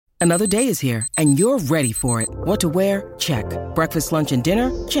Another day is here, and you're ready for it. What to wear? Check. Breakfast, lunch, and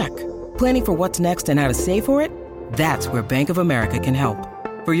dinner? Check. Planning for what's next and how to save for it? That's where Bank of America can help.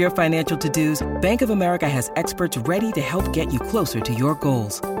 For your financial to-dos, Bank of America has experts ready to help get you closer to your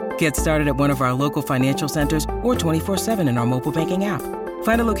goals. Get started at one of our local financial centers or 24/7 in our mobile banking app.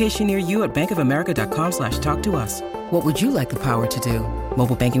 Find a location near you at bankofamerica.com/talktous. What would you like the power to do?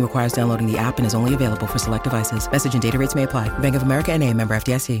 Mobile banking requires downloading the app and is only available for select devices. Message and data rates may apply. Bank of America N.A., member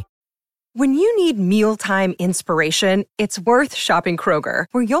FDIC. When you need mealtime inspiration, it's worth shopping Kroger,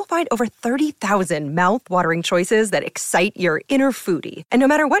 where you'll find over 30,000 mouth-watering choices that excite your inner foodie. And no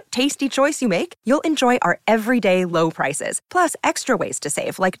matter what tasty choice you make, you'll enjoy our everyday low prices, plus extra ways to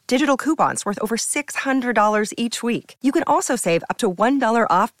save, like digital coupons worth over $600 each week. You can also save up to $1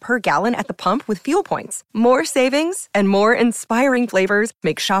 off per gallon at the pump with fuel points. More savings and more inspiring flavors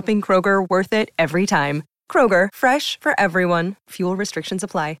make shopping Kroger worth it every time. Kroger, fresh for everyone. Fuel restrictions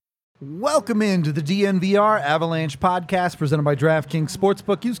apply. Welcome into the DNVR Avalanche podcast presented by DraftKings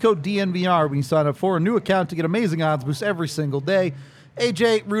Sportsbook. Use code DNVR when you sign up for a new account to get amazing odds boosts every single day.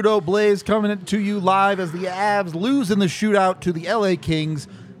 AJ, Rudo, Blaze coming to you live as the Avs lose in the shootout to the LA Kings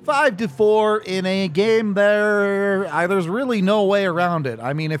 5-4 in a game there's really no way around it.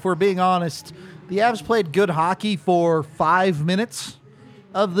 I mean, if we're being honest, the Avs played good hockey for 5 minutes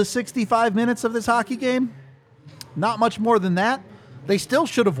of the 65 minutes of this hockey game. Not much more than that. They still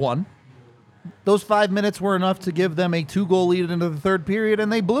should have won. Those 5 minutes were enough to give them a 2-goal lead into the third period,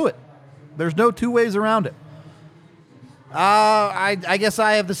 and they blew it. There's no two ways around it. I guess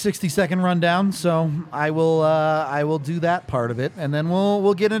I have the 60-second rundown, so I will do that part of it, and then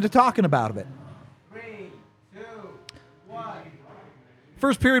we'll get into talking about it. 3, 2, 1.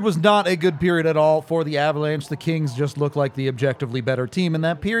 First period was not a good period at all for the Avalanche. The Kings just looked like the objectively better team in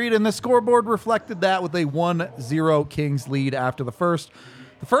that period, and the scoreboard reflected that with a 1-0 Kings lead after the first.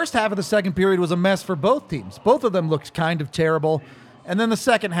 The first half of the second period was a mess for both teams. Both of them looked kind of terrible. And then the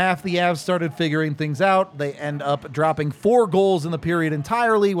second half, the Avs started figuring things out. They end up dropping 4 goals in the period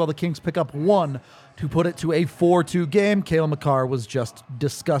entirely, while the Kings pick up 1 to put it to a 4-2 game. Cale Makar was just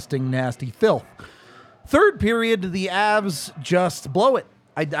disgusting, nasty filth. Third period, the Avs just blow it.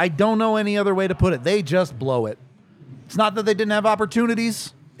 I don't know any other way to put it. They just blow it. It's not that they didn't have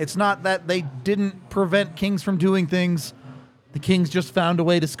opportunities. It's not that they didn't prevent Kings from doing things. The Kings just found a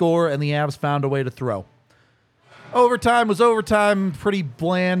way to score, and the Avs found a way to throw. Overtime was overtime, pretty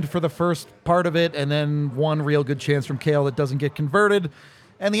bland for the first part of it, and then one real good chance from Cale that doesn't get converted.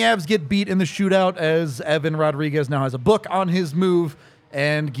 And the Avs get beat in the shootout as Evan Rodriguez now has a book on his move,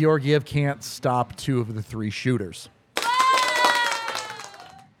 and Georgiev can't stop 2 of the 3 shooters.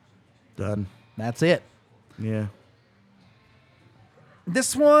 Done. That's it. Yeah.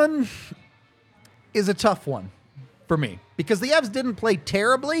 This one is a tough one for me because the Avs didn't play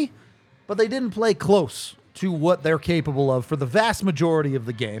terribly, but they didn't play close to what they're capable of for the vast majority of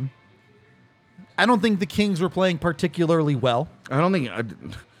the game. I don't think the Kings were playing particularly well. I don't think.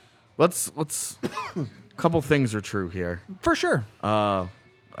 Let's. A couple things are true here. For sure. I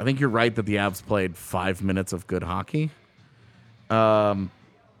think you're right that the Avs played 5 minutes of good hockey.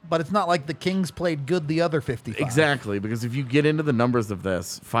 But it's not like the Kings played good the other 55. Exactly, because if you get into the numbers of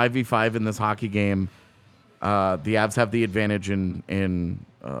this, 5v5 in this hockey game, the Avs have the advantage in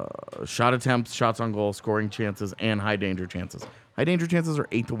shot attempts, shots on goal, scoring chances, and high danger chances. High danger chances are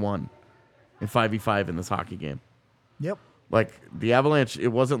 8-1 in 5v5 in this hockey game. Yep. Like the Avalanche, it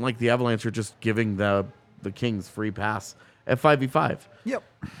wasn't like the Avalanche are just giving the Kings free pass at 5v5. Yep.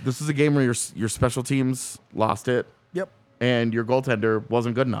 This is a game where your special teams lost it. Yep. And your goaltender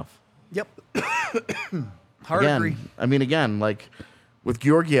wasn't good enough. Yep. Hard agree. I mean, again, like with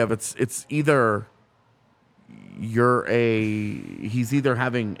Georgiev, it's either he's either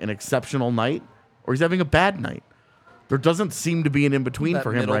having an exceptional night or he's having a bad night. There doesn't seem to be an in-between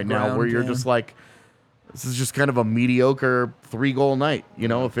for him right now where you're just like, this is just kind of a mediocre 3-goal night. You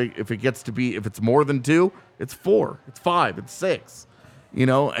know, if it's more than 2, it's 4, it's 5, it's 6, you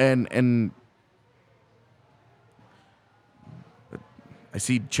know, and I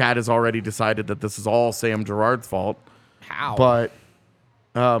see Chad has already decided that this is all Sam Girard's fault. How? But,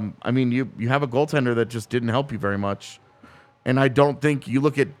 I mean, you have a goaltender that just didn't help you very much. And I don't think you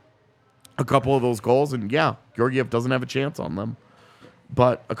look at a couple of those goals, and yeah, Georgiev doesn't have a chance on them.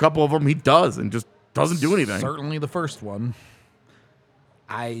 But a couple of them he does and just doesn't do anything. Certainly the first one.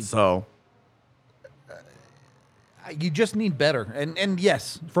 You just need better. And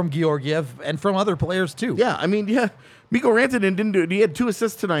yes, from Georgiev and from other players too. Yeah, I mean, yeah. Mikko Rantanen didn't do it. He had 2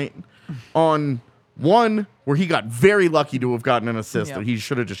 assists tonight on One where he got very lucky to have gotten an assist Yep. that he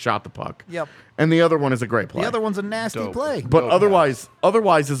should have just shot the puck. Yep. And the other one is a great play. The other one's a nasty play. But otherwise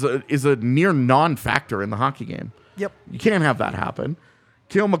is a near non-factor in the hockey game. Yep. You can't have that happen.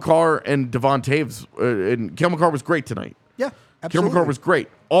 Cale Makar and Devon Taves, and Cale Makar was great tonight. Yeah, Cale absolutely. Makar was great.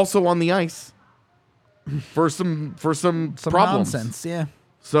 Also on the ice for some problems. Nonsense, yeah.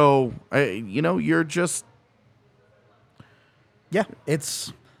 So, you're just... Yeah,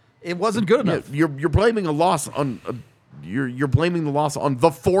 it wasn't good enough. You're blaming a loss on... You're blaming the loss on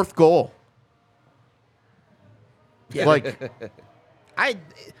the fourth goal. Yeah. Like,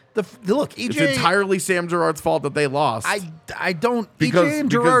 look, EJ. it's entirely Sam Girard's fault that they lost. I don't. Because- EJ and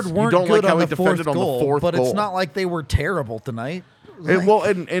because Girard you weren't don't good like how on he the fourth defended on the goal, fourth but goal. it's not like they were terrible tonight.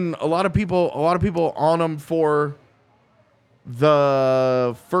 And a lot of people on them for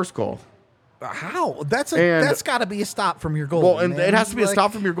the first goal. How? That's And- got to be a stop from your goal. Well, and man. it has to be a Like,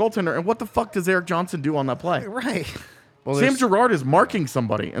 stop from your goaltender. And what the fuck does Eric Johnson do on that play? right? Well, Sam Girard is marking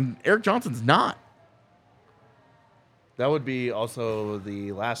somebody, and Eric Johnson's not. that would be also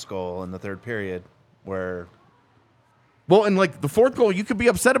the last goal in the third period where Well, and like the fourth goal, you could be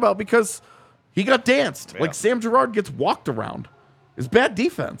upset about because he got danced. Yeah. Like Sam Girard gets walked around. It's bad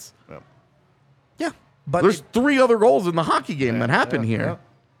defense. Yeah, but There's 3 other goals in the hockey game that happened here. yeah.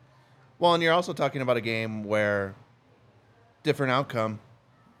 Well, and you're also talking about a game where different outcome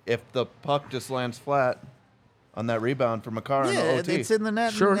if the puck just lands flat on that rebound from Makar in the yeah, OT. it's in the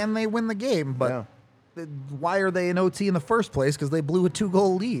net, Sure. and they win the game. But Yeah. why are they in OT in the first place? Because they blew a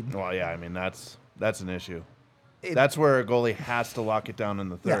 2-goal lead. Well, yeah, I mean that's an issue. It- That's where a goalie has to lock it down in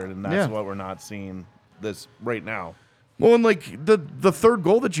the third, Yeah. and that's Yeah. what we're not seeing this right now. Well, and like the third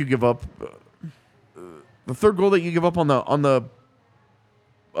goal that you give up, the third goal that you give up on the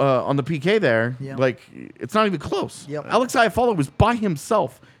PK there, Yeah. like it's not even close. Yep. Alex Iafallo was by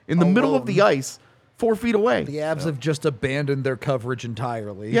himself in the middle of Alone. the ice, 4 feet away. The Avs have just abandoned their coverage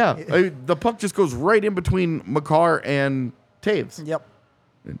entirely. Yeah, the puck just goes right in between Makar and Taves. Yep.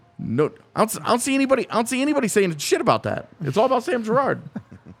 No, I don't see anybody. I don't see anybody saying shit about that. It's all about Sam Girard.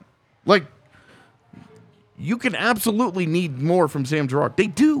 Like, you can absolutely need more from Sam Girard. They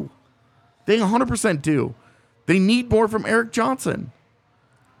do. They 100% do. They need more from Eric Johnson.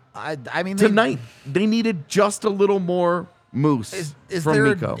 I mean, Tonight, they needed just a little more moose from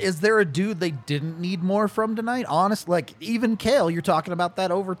Mikko. Is there a dude they didn't need more from tonight? Honest, like even Cale, you're talking about that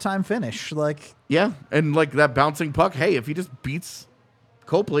overtime finish. Like, Yeah, and like that bouncing puck. Hey, if he just beats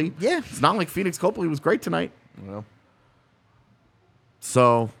Copley, Yeah. it's not like Phoenix Copley was great tonight. You know?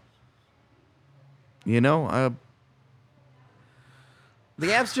 So, the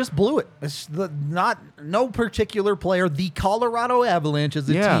Avs just blew it. It's no particular player. The Colorado Avalanche as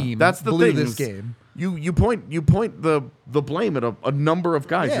a team that's the blew thing. this is game. You point the blame at a number of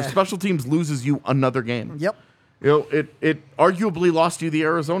guys. Your Yeah. special teams loses you another game. Yep. It arguably lost you the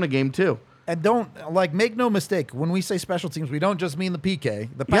Arizona game too. And make no mistake, when we say special teams, we don't just mean the PK.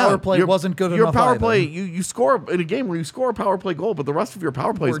 The power play wasn't good your enough. Your power either. play, you score in a game where you score a power play goal, but the rest of your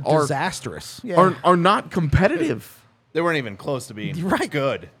power plays Were disastrous. are not competitive. They weren't even close to being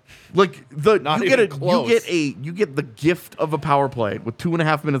good. Like Not you even get close. you get the gift of a power play with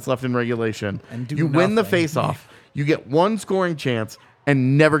 2.5 minutes left in regulation. And do you win the nothing. face-off. You get one scoring chance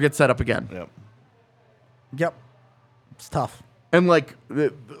and never get set up again. Yep. Yep. It's tough. And like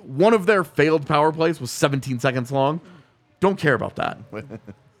one of their failed power plays was 17 seconds long. Don't care about that.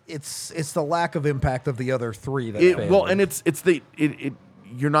 It's the lack of impact of the other three that failed. And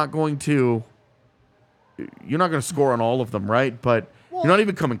you're not going to score on all of them, right? But you're not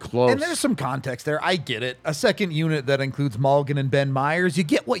even coming close. And there's some context there. I get it. A second unit that includes Mulligan and Ben Myers, you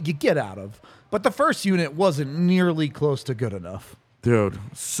get what you get out of. But the first unit wasn't nearly close to good enough. Dude,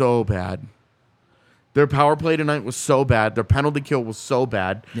 so bad. Their power play tonight was so bad. Their penalty kill was so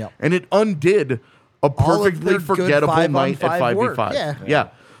bad. Yep. And it undid a All of perfectly their good forgettable night at 5-on-5 work. 5v5. Yeah.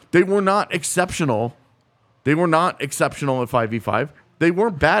 They were not exceptional. They were not exceptional at 5v5. They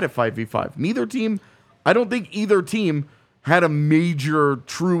weren't bad at 5v5. I don't think either team had a major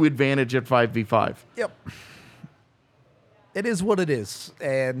true advantage at 5v5. Yep. It is what it is.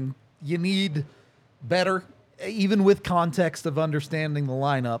 And you need better, even with context of understanding the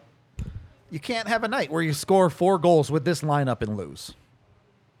lineup. You can't have a night where you score 4 goals with this lineup and lose.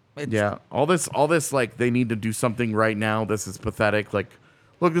 All this like they need to do something right now. This is pathetic. Like,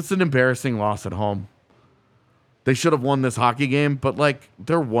 look, it's an embarrassing loss at home. They should have won this hockey game, but like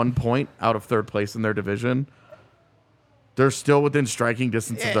they're 1 point out of third place in their division. They're still within striking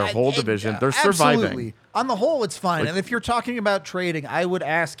distance of their whole division. They're surviving. Absolutely. On the whole, it's fine. And if you're talking about trading, I would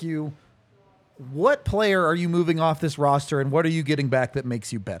ask you, what player are you moving off this roster, and what are you getting back that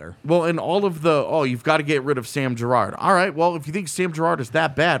makes you better? Well, and all of you've got to get rid of Sam Girard. All right, well, if you think Sam Girard is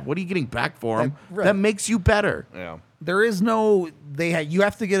that bad, what are you getting back for him that makes you better? Yeah. There is no you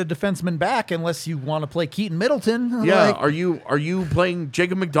have to get a defenseman back unless you want to play Keaton Middleton. Yeah, are you playing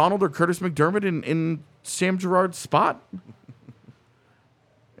Jacob McDonald or Curtis McDermott in Sam Girard's spot?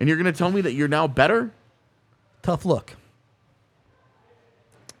 And you're going to tell me that you're now better? Tough look.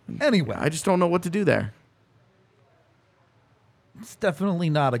 Anyway, I just don't know what to do there. It's definitely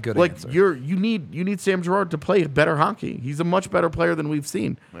not a good like answer. you need Sam Girard to play better hockey. He's a much better player than we've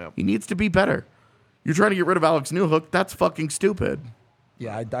seen. Yep. He needs to be better. You're trying to get rid of Alex Newhook. That's fucking stupid.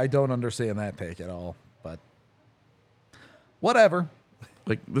 Yeah, I don't understand that take at all, but whatever.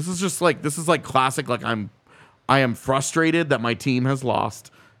 Like this is like classic. Like I am frustrated that my team has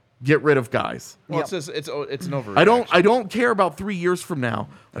lost. Get rid of guys. Well, Yep. it's an overreaction. I don't care about 3 years from now.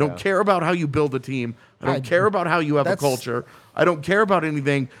 I don't care about how you build a team. I don't care about how you have a culture. I don't care about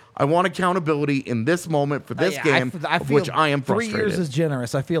anything. I want accountability in this moment for this game, of which I am frustrated. 3 years is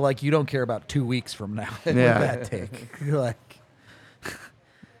generous. I feel like you don't care about 2 weeks from now with that take. Like,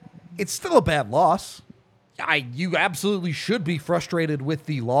 it's still a bad loss. You absolutely should be frustrated with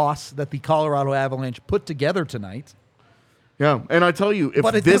the loss that the Colorado Avalanche put together tonight. Yeah, and I tell you, if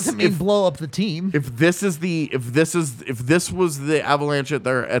But it this doesn't mean blow up the team. if this was the Avalanche at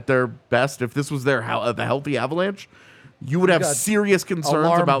their best, if this was the healthy Avalanche, you would have got serious concerns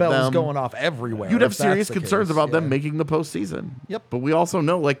Alarm about bells them going off everywhere. You'd have if that's serious the concerns case. about them Yeah. making the postseason. Yep. But we also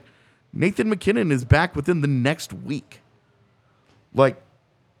know, like, Nathan McKinnon is back within the next week. Like,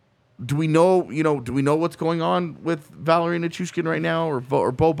 do we know what's going on with Valerie Nichushkin right now, or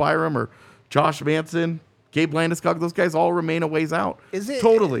Bo Byram, or Josh Manson, Gabe Landeskog? Those guys all remain a ways out. Is it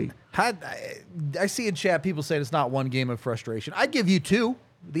totally? I see in chat people saying it's not one game of frustration. I give you two.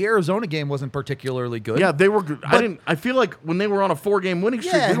 The Arizona game wasn't particularly good. Yeah, they were. I feel like when they were on a 4-game winning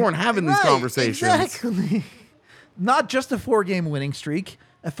streak, we weren't having these conversations. Exactly. Not just a 4-game winning streak,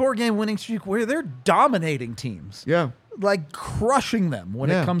 a 4-game winning streak where they're dominating teams. Yeah. Like crushing them when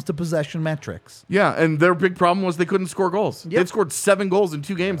it comes to possession metrics. Yeah, and their big problem was they couldn't score goals. Yep. They'd scored 7 goals in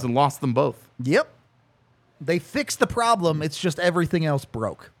 2 games and lost them both. Yep. They fixed the problem. It's just everything else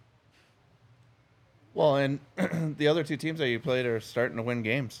broke. Well, and the other two teams that you played are starting to win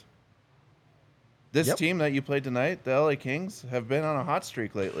games. This team that you played tonight, the LA Kings, have been on a hot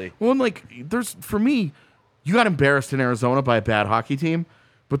streak lately. Well, and like, for me, you got embarrassed in Arizona by a bad hockey team,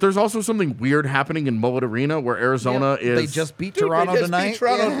 but there's also something weird happening in Mullet Arena where Arizona is. They just beat Toronto tonight. Beat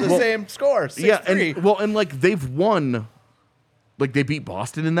Toronto the same score, 6-3. And like they've won. Like they beat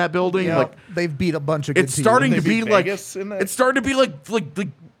Boston in that building. Yeah, like they've beat a bunch of good it's teams. starting to They be beat like Vegas in that? it's starting to be like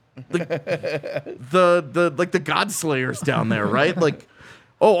the God Slayers down there, right? Like,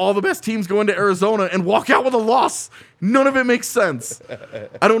 oh, all the best teams go into Arizona and walk out with a loss. None of it makes sense.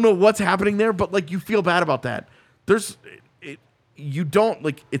 I don't know what's happening there, but like you feel bad about that. You don't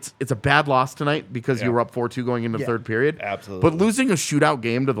like it's a bad loss tonight because you were up 4-2 going into the third period. Absolutely. But losing a shootout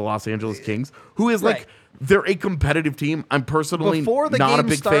game to the Los Angeles Kings, who is like they're a competitive team. I'm personally Before the not game a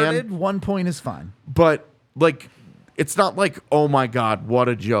big started, fan. 1 point is fine. But like it's not like, oh my God, what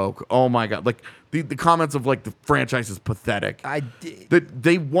a joke. Oh my God. Like the comments of like the franchise is pathetic.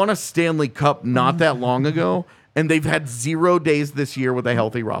 They won a Stanley Cup not that long ago, and they've had 0 days this year with a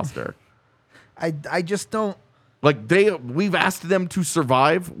healthy roster. I just don't. Like we've asked them to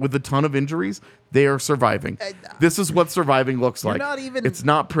survive with a ton of injuries. They are surviving. This is what surviving looks like. not even- It's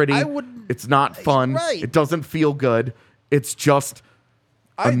not pretty. It's not fun. Right. It doesn't feel good. It's just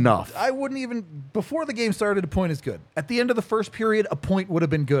enough. I wouldn't even, before the game started, a point is good. At the end of the first period, a point would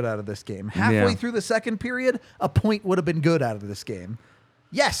have been good out of this game. Halfway through the second period, a point would have been good out of this game.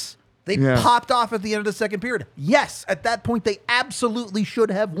 Yes, they popped off at the end of the second period. Yes, at that point, they absolutely should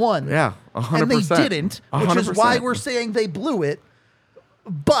have won. Yeah, 100%. And they didn't, which is 100%. why we're saying they blew it.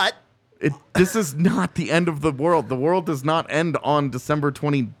 But This is not the end of the world. The world does not end on December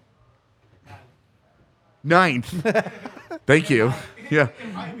 29th. Thank you. Yeah.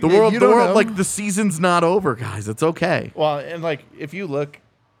 The world, know. like the season's not over, guys. It's okay. Well, and like if you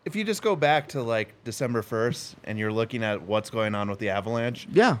just go back to like December 1st and you're looking at what's going on with the Avalanche.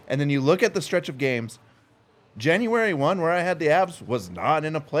 Yeah. And then you look at the stretch of games, January 1, where I had the Avs, was not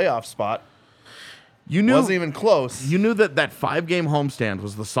in a playoff spot. You knew Wasn't even close. You knew that 5-game homestand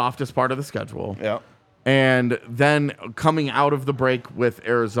was the softest part of the schedule. Yeah. And then coming out of the break with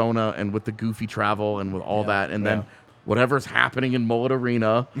Arizona and with the goofy travel and with all that, and then whatever's happening in Mullet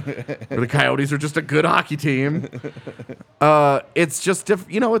Arena, where the Coyotes are just a good hockey team. It's just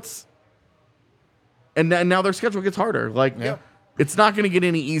different. You know, it's and now their schedule gets harder. Like It's not going to get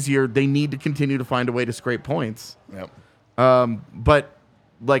any easier. They need to continue to find a way to scrape points. Yep. But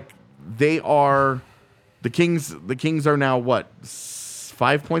like they are, the Kings are now what,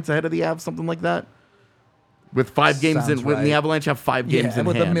 5 points ahead of the Avs, something like that. With 5 games Sounds in, when right. the Avalanche have 5 games in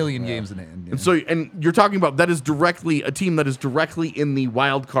with hand. a million games in hand. Yeah. And so, and you're talking about that is directly a team that is directly in the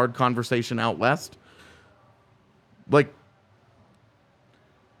wild card conversation out west. Like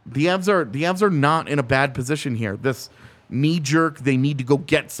the Avs are not in a bad position here. This knee jerk, they need to go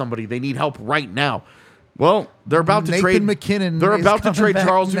get somebody. They need help right now. Well, they're about to trade McKinnon. They're is about to coming trade back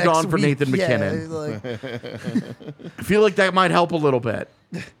Charles next Hudon for week. Nathan Yeah, McKinnon. I feel like that might help a little bit.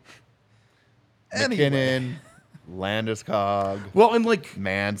 Anyway. McKinnon, Landeskog, Well, and like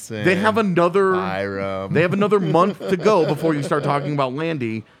Manson. they have another Byram. They have another month to go before you start talking about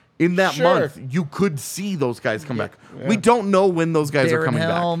Landy. In that Sure. month, you could see those guys come back. We don't know when those guys are Darren coming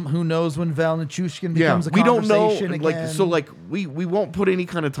Helm, back. who knows when Val Nichushkin Yeah, becomes a we don't know. conversation again. Like so, like we won't put any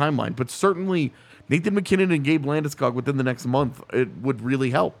kind of timeline, but certainly Nathan McKinnon and Gabe Landeskog within the next month, it would really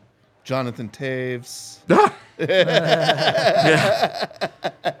help. Jonathan Taves.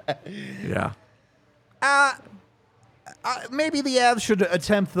 Yeah. Maybe the Avs should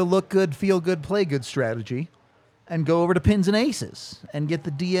attempt the look good, feel good, play good strategy and go over to Pins and Aces and get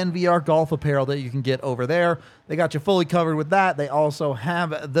the DNVR golf apparel that you can get over there. They got you fully covered with that. They also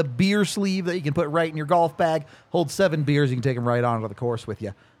have the beer sleeve that you can put right in your golf bag. Hold 7 beers. You can take them right onto the course with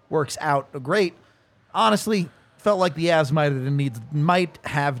you. Works out great. Honestly, felt like the Avs might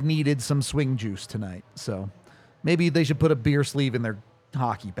have needed some swing juice tonight. So maybe they should put a beer sleeve in their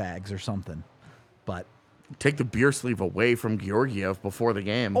hockey bags or something. But Take the beer sleeve away from Georgiev before the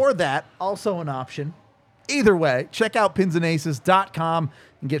game. or that, also an option. Either way, check out pinsandaces.com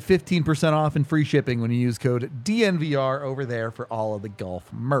and get 15% off and free shipping when you use code DNVR over there for all of the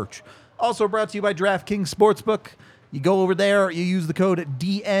golf merch. Also brought to you by DraftKings Sportsbook. You go over there, you use the code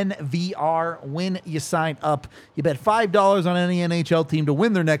DNVR when you sign up. You bet $5 on any NHL team to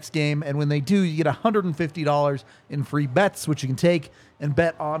win their next game, and when they do, you get $150 in free bets, which you can take and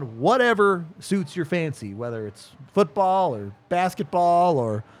bet on whatever suits your fancy, whether it's football or basketball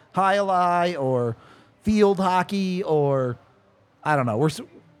or high or field hockey or I don't know.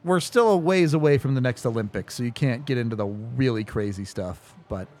 We're still a ways away from the next Olympics, so you can't get into the really crazy stuff,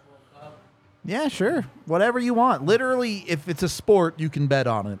 but yeah, sure. Whatever you want. Literally, if it's a sport, you can bet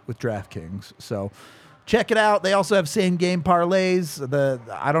on it with DraftKings. So check it out. They also have same game parlays.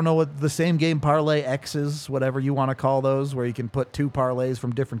 I don't know what the same game parlay X's, whatever you want to call those, where you can put 2 parlays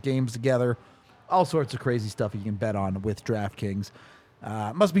from different games together. All sorts of crazy stuff you can bet on with DraftKings.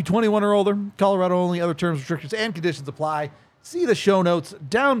 Must be 21 or older. Colorado only. Other terms, restrictions, and conditions apply. See the show notes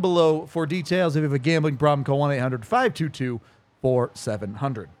down below for details. If you have a gambling problem, call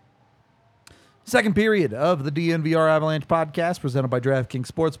 1-800-522-4700. Second period of the DNVR Avalanche podcast presented by DraftKings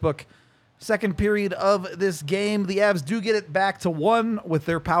Sportsbook. Second period of this game, the Avs do get it back to 1 with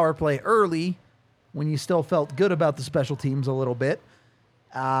their power play early when you still felt good about the special teams a little bit.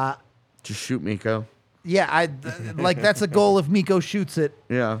 Just shoot Mikko. Yeah, that's a goal if Mikko shoots it.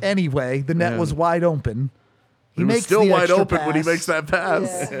 Yeah. Anyway, the net was wide open. He was still the wide extra open when he pass. makes that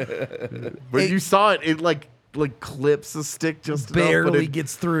pass. When you saw it, it like clips the stick just enough, Barely but it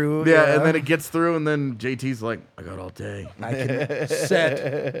gets through. Yeah, and then it gets through, and then JT's like, I got all day. I can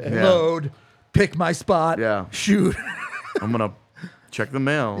set, load, pick my spot, shoot. I'm going to check the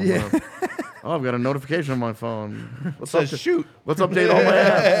mail. Yeah. I've got a notification on my phone. Says shoot. Let's update all my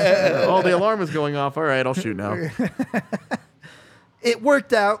apps. Oh, the alarm is going off. All right, I'll shoot now. It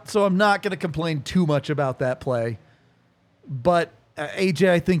worked out, so I'm not going to complain too much about that play. But AJ,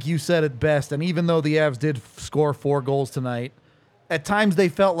 I think you said it best. And even though the Avs did score 4 goals tonight, at times they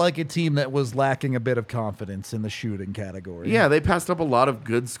felt like a team that was lacking a bit of confidence in the shooting category. Yeah, they passed up a lot of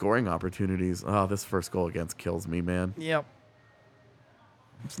good scoring opportunities. Oh, this first goal against kills me, man. Yep.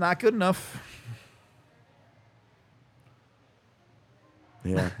 It's not good enough.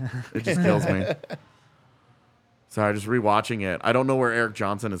 Yeah, it just kills me. Sorry, just rewatching it. I don't know where Eric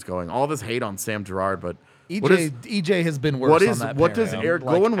Johnson is going. All this hate on Sam Girard, but EJ has been worse on that what does pairing, Eric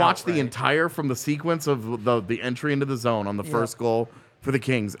like, go and watch outright. the entire from the sequence of the entry into the zone on the first goal for the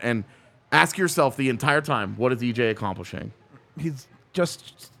Kings and ask yourself the entire time, what is EJ accomplishing? He's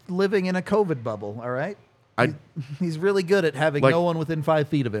just living in a COVID bubble, all right? He's really good at having no one within 5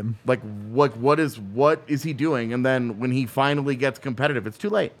 feet of him. What is he doing? And then when he finally gets competitive, it's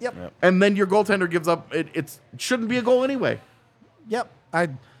too late. Yep. And then your goaltender gives up. It shouldn't be a goal anyway. Yep. It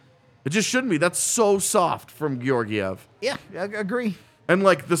just shouldn't be. That's so soft from Georgiev. Yeah, I agree. And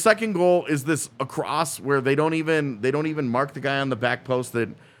like the second goal is this across where they don't even mark the guy on the back post that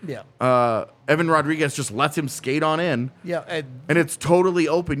Evan Rodriguez just lets him skate on in. Yeah, and it's totally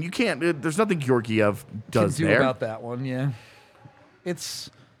open. You can't. There's nothing Georgiev does can do there about that one. Yeah, it's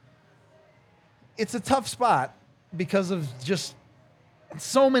a tough spot because of just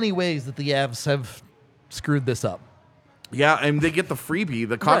so many ways that the Avs have screwed this up. Yeah, and they get the freebie.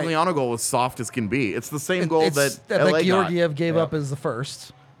 The Cogliano goal was soft as can be. It's the same goal that LA Georgiev gave up as the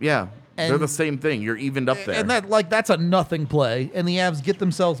first. Yeah, they're the same thing. You're evened up there. And that's a nothing play, and the Avs get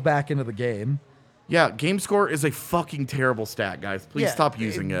themselves back into the game. Yeah, game score is a fucking terrible stat, guys. Please stop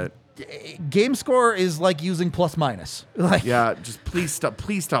using it. Game score is like using plus minus. Just please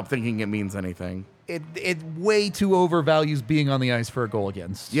stop thinking it means anything. It way too overvalues being on the ice for a goal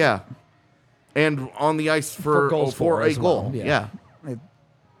against. Yeah. And on the ice for a goal. Well. Yeah.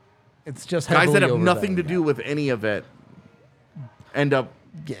 It's just guys that have nothing to do with any of it end up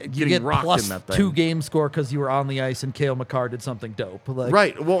getting rocked plus in that thing. 2 game score because you were on the ice and Cale Makar did something dope.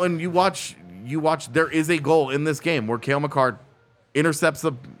 Right. Well, and you watch. There is a goal in this game where Cale Makar intercepts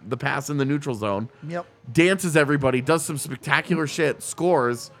the pass in the neutral zone. Yep. Dances everybody, does some spectacular shit,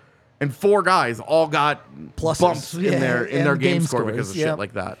 scores, and 4 guys all got Pluses. bumps in their game score scores. because of shit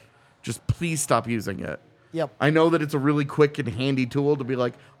like that. Just please stop using it. Yep. I know that it's a really quick and handy tool to be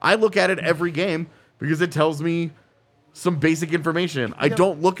like, I look at it every game because it tells me some basic information. I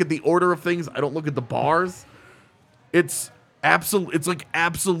don't look at the order of things. I don't look at the bars. It's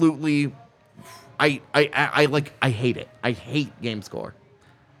absolutely. I hate it. I hate game score.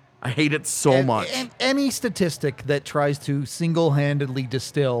 I hate it so much. And any statistic that tries to single-handedly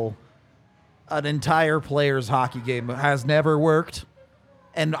distill an entire player's hockey game has never worked.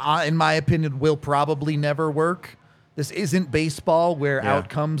 And in my opinion, will probably never work. This isn't baseball where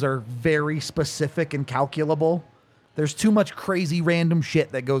outcomes are very specific and calculable. There's too much crazy random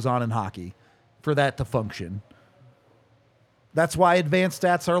shit that goes on in hockey for that to function. That's why advanced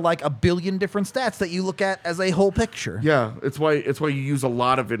stats are like a billion different stats that you look at as a whole picture. Yeah, it's why you use a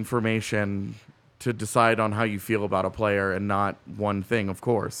lot of information to decide on how you feel about a player and not one thing, of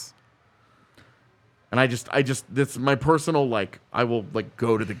course. And I just this my personal I will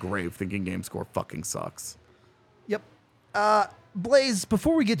go to the grave thinking game score fucking sucks. Yep. Blaze,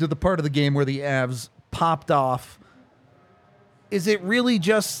 before we get to the part of the game where the Avs popped off, is it really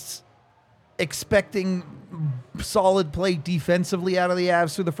just expecting solid play defensively out of the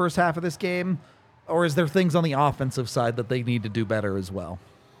Avs through the first half of this game? Or is there things on the offensive side that they need to do better as well?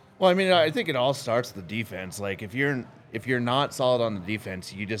 Well, I mean, I think it all starts with the defense. Like if you're not solid on the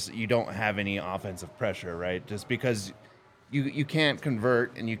defense, you don't have any offensive pressure, right? Just because you can't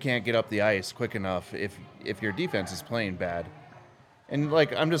convert and you can't get up the ice quick enough if your defense is playing bad. And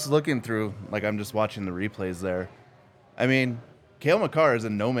I'm just looking through, I'm just watching the replays there. I mean, Cale Makar is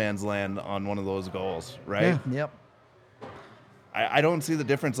in no man's land on one of those goals, right? Yeah. Yep. I don't see the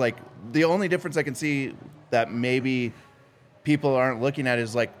difference. The only difference I can see that maybe people aren't looking at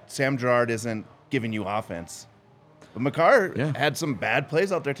is Sam Girard isn't giving you offense. But Makar had some bad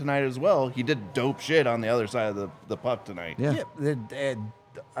plays out there tonight as well. He did dope shit on the other side of the puck tonight. Yeah.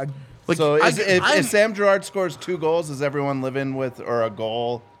 So if Sam Girard scores 2 goals, is everyone living with, or a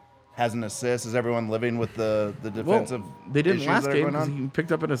goal has an assist, is everyone living with the defensive? Well, they didn't last game because he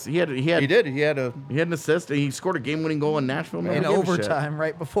picked up an assist. He had an assist and he scored a game-winning goal in Nashville. In overtime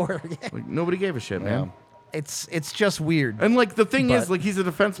right before. Nobody gave a shit, man. It's just weird. And the thing is, he's a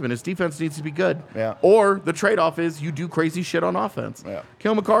defenseman. His defense needs to be good. Yeah. Or the trade-off is you do crazy shit on offense. Yeah.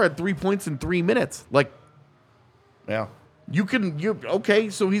 Cale Makar had 3 points in 3 minutes. Yeah.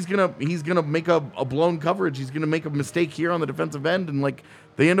 So he's gonna make a blown coverage. He's gonna make a mistake here on the defensive end, and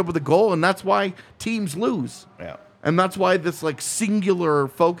they end up with a goal, and that's why teams lose. Yeah. And that's why this singular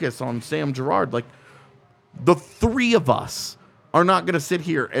focus on Sam Girard, the 3 of us are not going to sit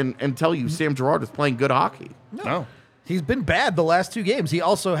here and tell you Sam Girard is playing good hockey. No. He's been bad the last 2 games. He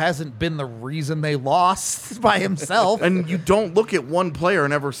also hasn't been the reason they lost by himself. And you don't look at one player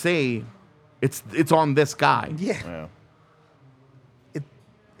and ever say it's on this guy. Yeah.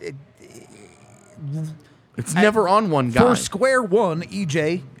 It's never on one guy. For square one,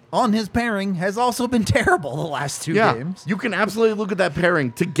 EJ on his pairing has also been terrible the last 2 games. You can absolutely look at that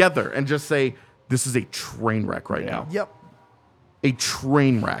pairing together and just say this is a train wreck right now. Yep. A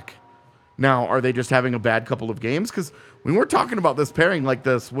train wreck. Now, are they just having a bad couple of games? Because we weren't talking about this pairing like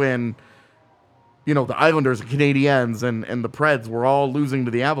this when, the Islanders and Canadiens and the Preds were all losing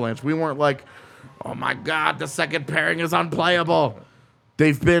to the Avalanche. We weren't like, oh my God, the second pairing is unplayable.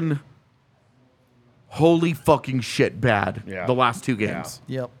 They've been holy fucking shit bad the last 2 games.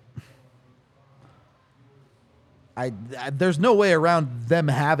 Yep. There's no way around them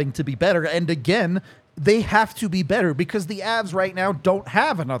having to be better. And again, they have to be better because the Avs right now don't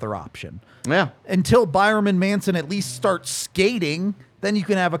have another option. Yeah. Until Byram and Manson at least start skating, then you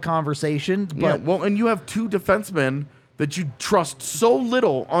can have a conversation. But Well, and you have two defensemen that you trust so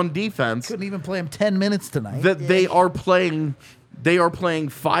little on defense couldn't even play them 10 minutes tonight. that they are playing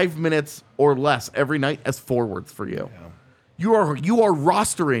 5 minutes or less every night as forwards for you. Yeah. You are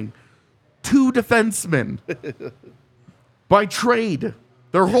rostering two defensemen by trade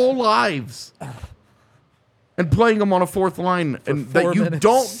their whole lives and playing them on a fourth line and that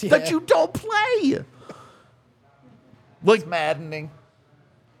you don't play. Like it's maddening.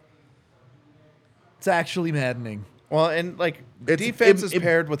 It's actually maddening. Well, and like defense is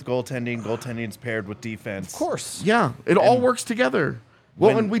paired with goaltending. Goaltending is paired with defense. Of course. Yeah, it all works together.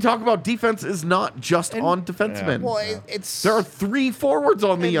 Well, when we talk about defense is not just on defensemen. Well, it's there are three forwards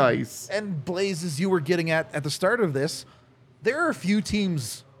on the ice. And Blaze, as you were getting at the start of this, there are a few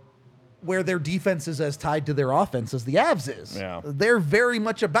teams where their defense is as tied to their offense as the Avs is. Yeah. They're very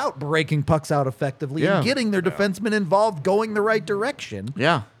much about breaking pucks out effectively and getting their defensemen involved, going the right direction.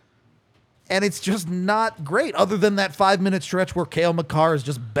 Yeah. And it's just not great, other than that 5-minute stretch where Cale Makar is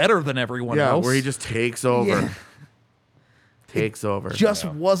just better than everyone else. Where he just takes over. Yeah. Takes over. Just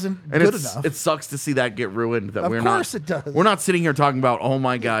wasn't and good enough. It sucks to see that get ruined. That Of course it does. We're not sitting here talking about, oh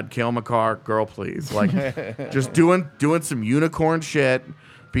my God, Cale Makar, girl, please. Like, just doing some unicorn shit.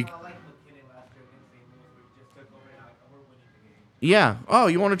 Yeah. Oh,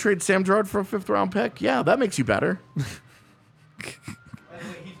 you want to trade Sam Girard for a 5th round pick? Yeah, that makes you better.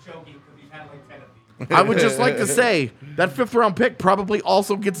 I would just like to say that 5th round pick probably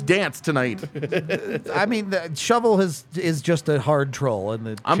also gets danced tonight. I mean, the Shovel is just a hard troll.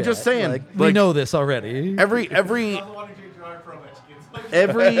 I'm just saying, we know this already. Every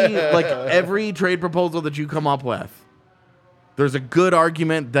trade proposal that you come up with, there's a good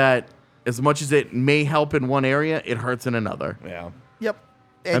argument that as much as it may help in one area, it hurts in another. Yeah. Yep.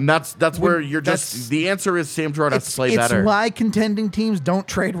 And that's where you're just the answer is Sam Girard has to play better. It's why contending teams don't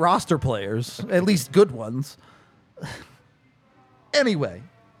trade roster players, at least good ones. Anyway,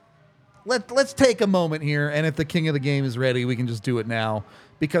 let's take a moment here, and if the king of the game is ready, we can just do it now.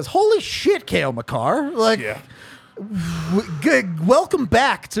 Because holy shit, Cale Makar. Like, welcome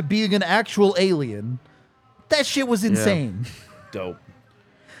back to being an actual alien. That shit was insane. Dope.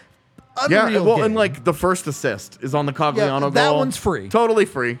 Unreal well, game. and like the first assist is on the Cogliano goal. That one's free. Totally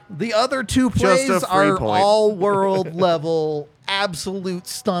free. The other two plays Just a free are point. all world level, absolute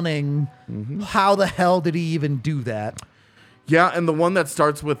stunning. How the hell did he even do that? Yeah, and the one that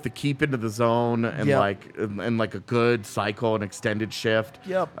starts with the keep into the zone and Yep. like a good cycle and extended shift.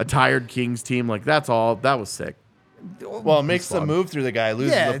 Yep. A tired Kings team, like that's all. That was sick. Well, it makes the move through the guy,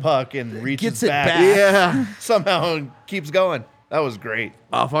 loses the puck, and reaches gets it back. back. Yeah. Somehow and keeps going. That was great.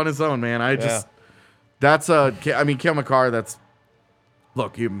 Off on his own, man. I mean, Cale Makar,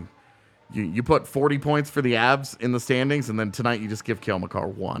 look, you put 40 points for the Avs in the standings, and then tonight you just give Cale Makar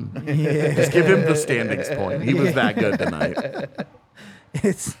 1. Yeah. Just give him the standings point. He was that good tonight.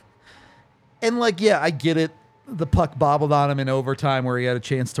 I get it. The puck bobbled on him in overtime where he had a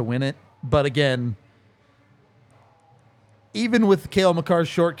chance to win it. But again, even with Cale Makar's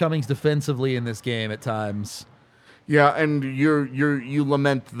shortcomings defensively in this game at times. Yeah, and you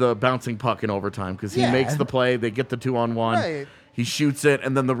lament the bouncing puck in overtime because he makes the play. They get the 2-on-1. Right. He shoots it,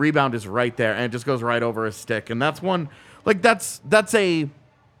 and then the rebound is right there, and it just goes right over his stick. And that's one, like that's a.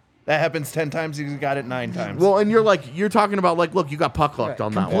 That happens 10 times. He's got it 9 times. Well, and you're talking about like, look, you got puck lucked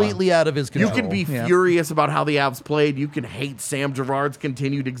on that one. Completely out of his control. You can be furious about how the Avs played. You can hate Sam Girard's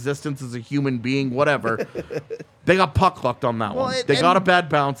continued existence as a human being, whatever. They got puck lucked on that one. They got a bad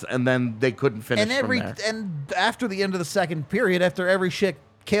bounce, and then they couldn't finish from there. And after the end of the second period, after every shift,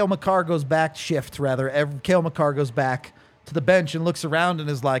 Cale Makar goes back to the bench and looks around and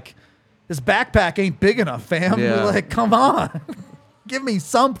is like, this backpack ain't big enough, fam. Yeah. You're like, come on. Give me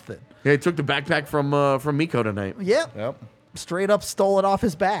something. Yeah, he took the backpack from Mikko tonight. Yep. Straight up stole it off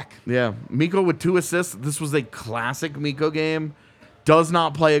his back. Yeah, Mikko with 2 assists. This was a classic Mikko game. Does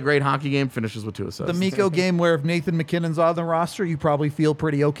not play a great hockey game. Finishes with 2 assists. The Mikko game where if Nathan McKinnon's on the roster, you probably feel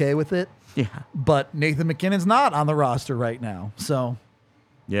pretty okay with it. Yeah. But Nathan McKinnon's not on the roster right now. So,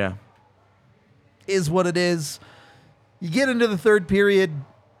 Yeah. is what it is. You get into the third period,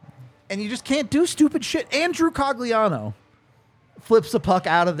 and you just can't do stupid shit. Andrew Cogliano flips the puck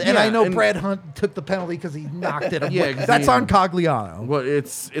out of the... And Yeah, I know and- Brad Hunt took the penalty because he knocked it. Yeah, 'cause That's he- on Cogliano. Well,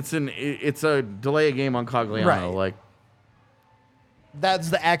 it's a delay a game on Cogliano. Right. Like, That's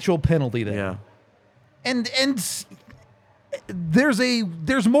the actual penalty there. yeah. And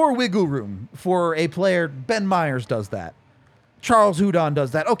there's more wiggle room for a player. Ben Myers does that. Charles Hudon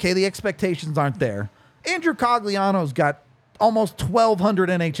does that. Okay, the expectations aren't there. Andrew Cogliano's got almost 1,200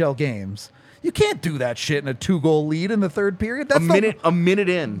 NHL games. You can't do that shit in a 2-goal lead in the third period. That's a minute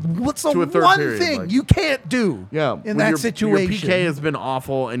in. What's the to a third one period, thing like, you can't do in that situation? Your PK has been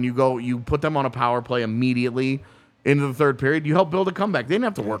awful, and you put them on a power play immediately into the third period. You help build a comeback. They didn't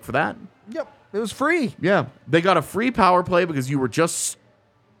have to work for that. Yep, it was free. Yeah, they got a free power play because you were just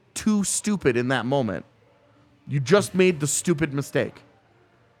too stupid in that moment. You just made the stupid mistake.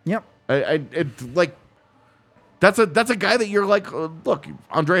 Yep. That's a guy that you're like, look,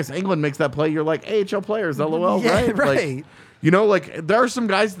 Andreas Englund makes that play. You're like, AHL players, LOL, Yeah, right? right. Like, there are some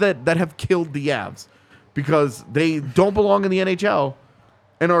guys that have killed the Avs because they don't belong in the NHL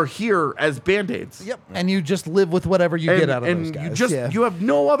and are here as Band-Aids. Yep. And you just live with whatever you get out of those guys. You have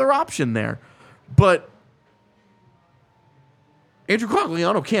no other option there. But Andrew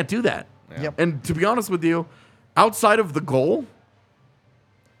Cogliano can't do that. Yep. And to be honest with you, outside of the goal,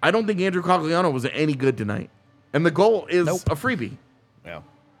 I don't think Andrew Cogliano was any good tonight. And the goal is a freebie. Yeah.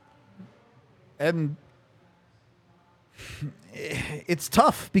 And it's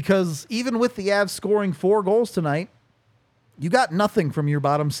tough because even with the Avs scoring 4 goals tonight, you got nothing from your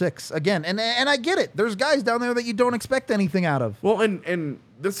bottom 6 again. And I get it. There's guys down there that you don't expect anything out of. Well, and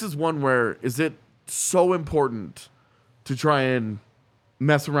this is one where is it so important to try and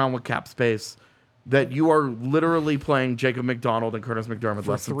mess around with cap space that you are literally playing Jacob McDonald and Curtis McDermott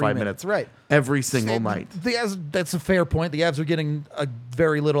less than 5 minutes right? Every single night. That's a fair point. The Avs are getting a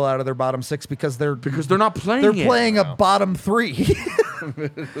very little out of their bottom 6 because they're not playing. They're playing a bottom 3.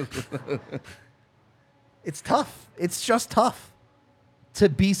 It's tough. It's just tough to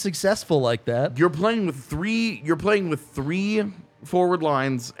be successful like that. You're playing with three forward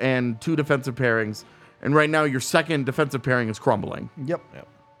lines and 2 defensive pairings, and right now your second defensive pairing is crumbling. Yep.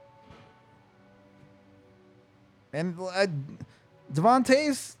 And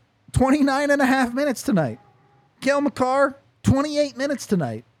Devontae's 29 and a half minutes tonight. Cale Makar, 28 minutes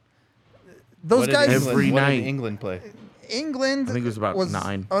tonight. Those guys every what night. did England play? England I think it was about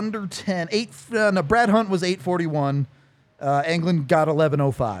 9. Under 10. Brad Hunt was 841. England got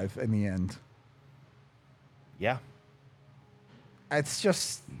 1105 in the end. Yeah. It's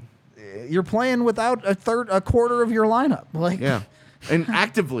just you're playing without a quarter of your lineup. Like Yeah. And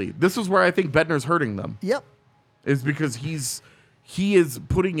actively, this is where I think Bednar's hurting them. Yep. Is because he is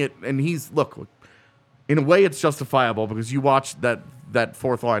putting it, and look, in a way it's justifiable because you watch that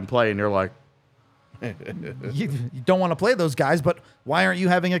fourth line play and you're like, you don't want to play those guys, but why aren't you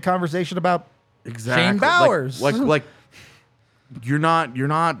having a conversation about exactly Shane Bowers? Like you're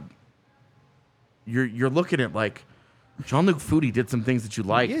looking at like Jean-Luc Foudy did some things that you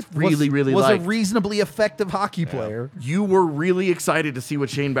liked, really was liked. a reasonably effective hockey player. You were really excited to see what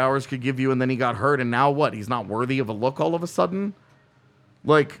Shane Bowers could give you, and then he got hurt, and now what? He's not worthy of a look all of a sudden?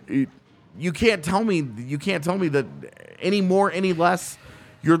 Like, you can't tell me that any more, any less.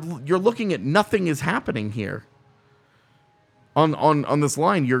 You're looking at nothing is happening here. On this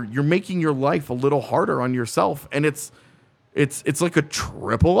line, you're making your life a little harder on yourself, and it's like a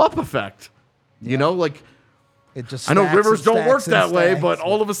triple up effect. You know, like It just I know stacks rivers and don't stacks work and that way, stacks. but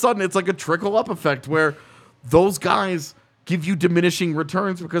all of a sudden it's like a trickle up effect where those guys give you diminishing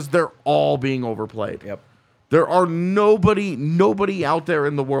returns because they're all being overplayed. Yep. There are nobody out there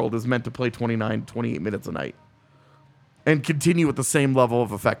in the world is meant to play 29, 28 minutes a night and continue with the same level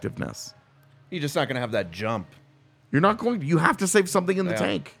of effectiveness. You're just not going to have that jump. You're not going to. You have to save something in the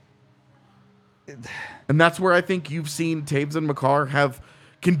tank. And that's where I think you've seen Taves and Makar have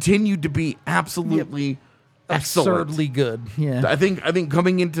continued to be absolutely excellent. Absurdly good. Yeah. I think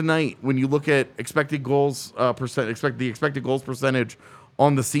coming in tonight, when you look at expected goals expected goals percentage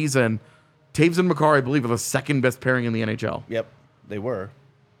on the season, Taves and Makar, I believe, are the second best pairing in the NHL. Yep, they were.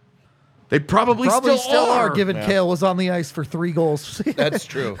 They probably still are, given Cale was on the ice for 3 goals. That's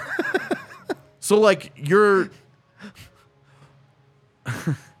true. So like you're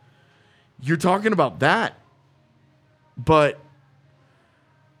talking about that, but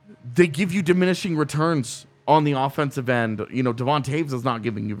they give you diminishing returns on the offensive end. You know, Devon Taves is not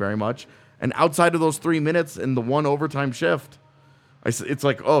giving you very much. And outside of those 3 minutes and the 1 overtime shift, it's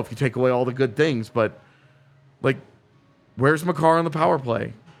like, oh, if you take away all the good things, but like, where's Makar on the power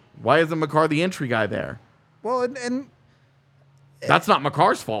play? Why isn't Makar the entry guy there? Well, and that's not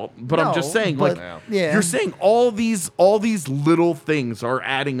Makar's fault, but I'm just saying, but, like, yeah. you're saying all these little things are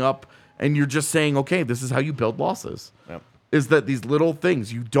adding up, and you're just saying, okay, this is how you build losses. Yep. Is that these little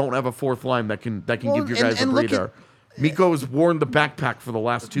things? You don't have a fourth line that can give your guys a and look breather. Mikko has worn the backpack for the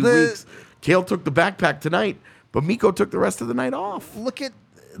last 2 weeks. Cale took the backpack tonight, But Mikko took the rest of the night off. Look at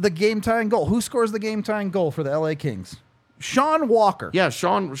the game-tying goal. Who scores the game-tying goal for the LA Kings? Sean Walker. Yeah,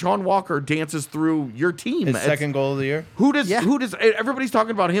 Sean Walker dances through your team. His second goal of the year. Who does everybody's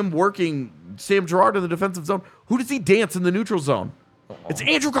talking about him working Sam Girard in the defensive zone. Who does he dance in the neutral zone? It's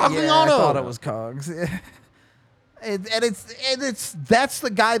Andrew Cogliano. Yeah, I thought it was Cogs. and it's that's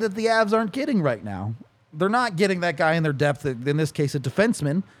the guy that the Avs aren't getting right now. They're not getting that guy in their depth, in this case a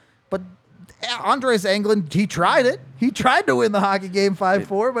defenseman, but Andreas Englund, he tried it. He tried to win the hockey game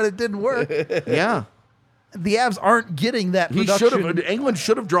 5-4, but it didn't work. Yeah. The Avs aren't getting that production. England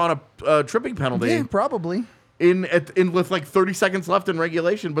should have drawn a tripping penalty. Yeah, probably. In with like 30 seconds left in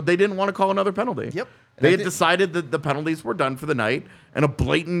regulation, but they didn't want to call another penalty. Yep. They had decided that the penalties were done for the night, and a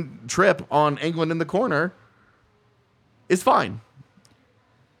blatant trip on England in the corner is fine.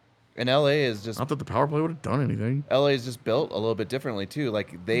 And LA is just Not that the power play would have done anything. LA is just built a little bit differently too.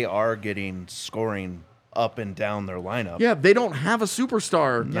 Like they are getting scoring up and down their lineup. Yeah, they don't have a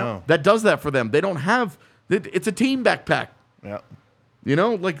superstar No. that does that for them. They don't have it's a team backpack. Yeah. You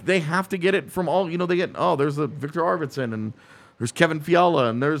know, like they have to get it from all. You know, they get there's a Victor Arvidsson and there's Kevin Fiala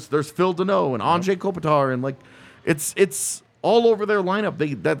and there's Phil Deneau and Andrzej Kopitar and like it's all over their lineup.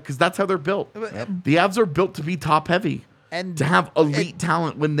 Because that's how they're built. Yep. The Avs are built to be top heavy And to have elite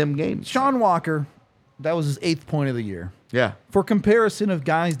talent win them games. Sean Walker, that was his 8th point of the year. Yeah. For comparison of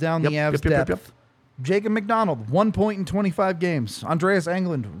guys down the Avs depth, Yep. Jacob McDonald, 1 point in 25 games. Andreas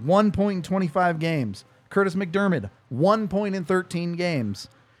Englund, 1 point in 25 games. Curtis McDermott, 1 point in 13 games.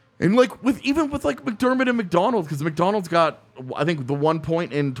 And like with McDermott and McDonald, because McDonald's got I think the 1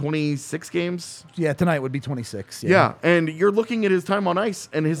 point in 26 games. Yeah, tonight would be 26. Yeah, and you're looking at his time on ice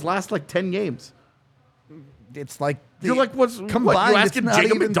and his last like 10 games. It's like You're like, what's combined? what, you it's asking not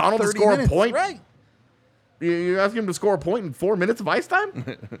Jacob even McDonald to 30 score minutes. a point? Right. You ask him to score a point in 4 minutes of ice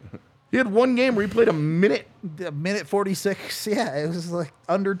time? He had one game where he played a minute. A minute 46. Yeah, it was like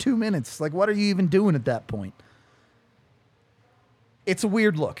under 2 minutes. Like, what are you even doing at that point? It's a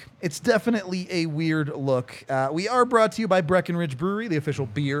weird look. It's definitely a weird look. We are brought to you by Breckenridge Brewery, the official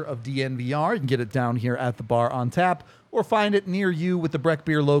beer of DNVR. You can get it down here at the bar on tap or find it near you with the Breck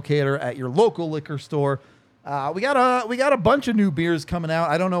Beer Locator at your local liquor store. We got a bunch of new beers coming out.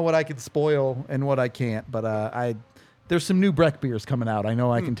 I don't know what I could spoil and what I can't, but there's some new Breck beers coming out. I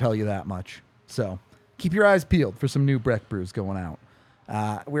know I can tell you that much. So keep your eyes peeled for some new Breck brews going out.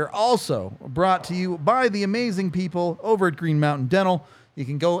 We're also brought to you by the amazing people over at Green Mountain Dental. You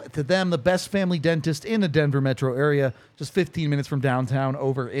can go to them, the best family dentist in the Denver metro area, just 15 minutes from downtown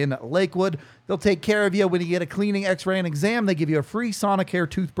over in Lakewood. They'll take care of you when you get a cleaning, x-ray, and exam. They give you a free Sonicare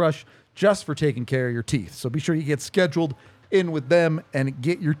toothbrush just for taking care of your teeth. So be sure you get scheduled in with them and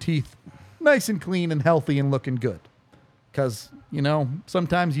get your teeth nice and clean and healthy and looking good. Because, you know,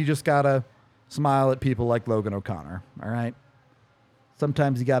 sometimes you just got to smile at people like Logan O'Connor, all right?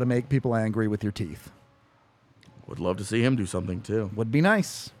 Sometimes you got to make people angry with your teeth. Would love to see him do something too. Would be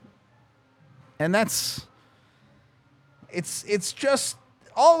nice. And it's just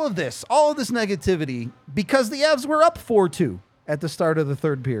all of this negativity because the Avs were up 4-2 at the start of the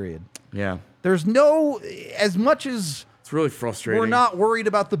third period. Yeah. There's no, as much as It's really frustrating. we're not worried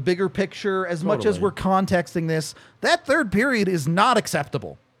about the bigger picture, as much as Totally. we're contexting this, that third period is not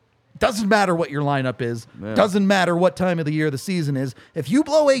acceptable. Doesn't matter what your lineup is. Yeah. Doesn't matter what time of the year the season is. If you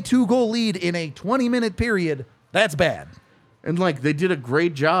blow a 2-goal lead in a 20-minute period, that's bad. And like they did a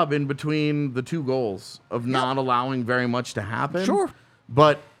great job in between the two goals of not allowing very much to happen. Sure.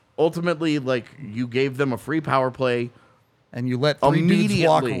 But ultimately, like you gave them a free power play And you let three dudes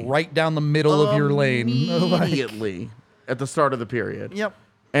walk Immediately. right down the middle of your lane. Like, immediately at the start of the period. yep.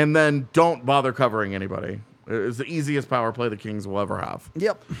 And then don't bother covering anybody. It's the easiest power play the Kings will ever have.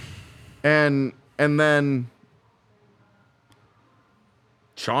 Yep. And then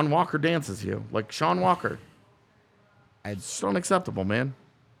Sean Walker dances you. Like Sean Walker. It's just unacceptable, man.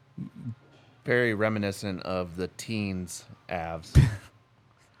 Very reminiscent of the teens Avs.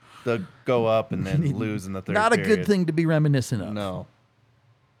 The go up and then lose in the third Not a period. good thing to be reminiscent of. No.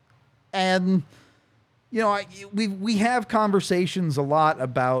 And, you know, we have conversations a lot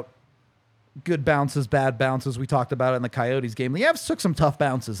about good bounces, bad bounces. We talked about it in the Coyotes game. The Avs took some tough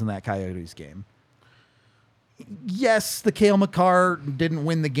bounces in that Coyotes game. Yes, the Cale Makar didn't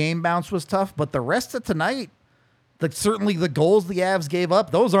win the game bounce was tough, but the rest of tonight, certainly the goals the Avs gave up,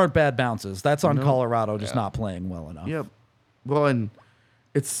 those aren't bad bounces. That's on Colorado just not playing well enough. Yep. Well, and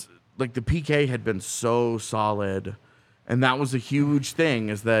it's like the PK had been so solid, and that was a huge thing,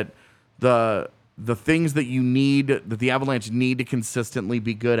 is that the things that you need, that the Avalanche need to consistently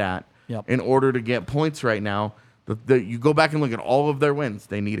be good at in order to get points right now, you go back and look at all of their wins.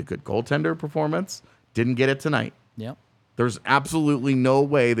 They need a good goaltender performance Didn't get it tonight. Yep. There's absolutely no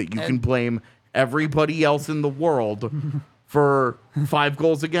way that you can blame everybody else in the world for 5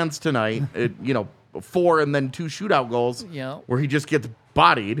 goals against tonight. 4 and then 2 shootout goals where he just gets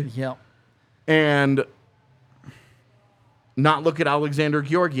bodied. Yep. And not look at Alexander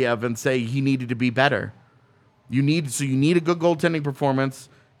Georgiev and say he needed to be better. You need a good goaltending performance.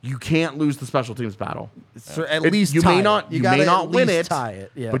 You can't lose the special teams battle. So at least you tie may not it. you may not win it, tie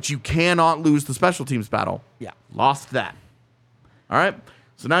it. Yeah. but you cannot lose the special teams battle. Yeah. Lost that. All right.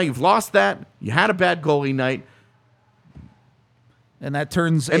 So now you've lost that. You had a bad goalie night. And that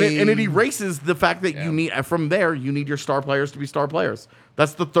turns and it erases the fact that you need from there you need your star players to be star players.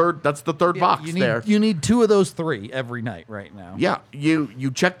 That's the third box there. You need 2 of those 3 every night right now. Yeah,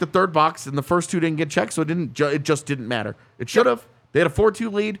 you check the third box and the first 2 didn't get checked, so it just didn't matter. It should have. They had a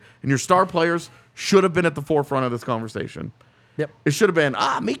 4-2 lead, and your star players should have been at the forefront of this conversation. Yep. It should have been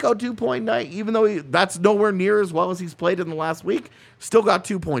Mikko 2-point night, even though that's nowhere near as well as he's played in the last week. Still got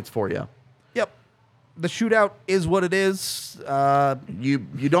 2 points for you. Yep. The shootout is what it is.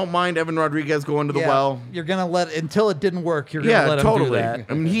 You don't mind Evan Rodriguez going to the well. You're gonna let until it didn't work. You're gonna let him totally. do that.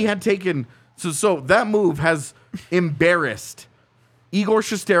 I mean, he had taken so that move has embarrassed Igor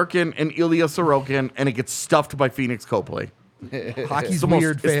Shesterkin and Ilya Sorokin, and it gets stuffed by Phoenix Copley. Hockey's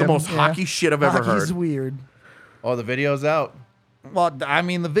weird, It's the most hockey shit I've ever heard. Hockey's weird. Oh, the video's out. Well, I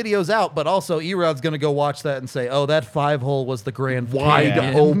mean, the video's out, but also Erod's going to go watch that and say, "Oh, that 5-hole was the grand Wide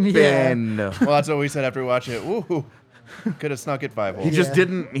canyon." open. Yeah. Well, that's what we said after we watched it. Woo, could have snuck it 5 holes. He just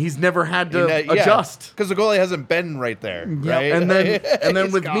didn't. He's never had to adjust because the goalie hasn't been right there. Right? And then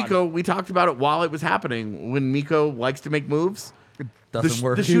He's with gone. Mikko, we talked about it while it was happening. When Mikko likes to make moves, Doesn't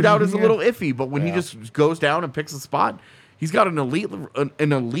work. The shootout is a little iffy, but when he just goes down and picks a spot, he's got an elite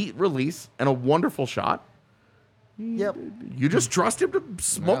release and a wonderful shot. Yep. You just trust him to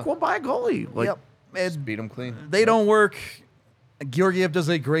smoke one by a goalie. Yep. Just beat him clean. They don't work. Georgiev does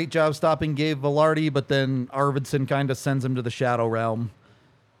a great job stopping Gabe Velarde, but then Arvidsson kind of sends him to the shadow realm,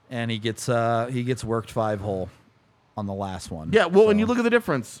 and he gets worked 5-hole on the last one. Yeah, well, and you look at the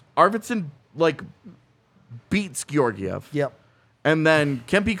difference. Arvidsson beats Georgiev. Yep. And then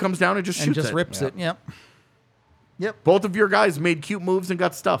Kempe comes down and just shoots And just it. rips it. Yep. Yep. Both of your guys made cute moves and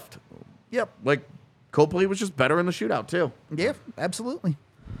got stuffed. Yep. Copley was just better in the shootout, too. Yeah, absolutely.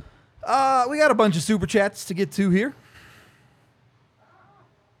 We got a bunch of super chats to get to here.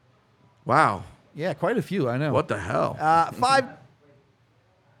 Wow. Yeah, quite a few, I know. What the hell?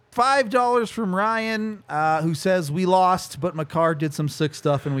 $5 from Ryan, who says, "We lost, but Makar did some sick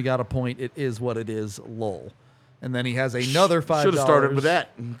stuff and we got a point. It is what it is, lol." And then he has another $5. Should have started with that.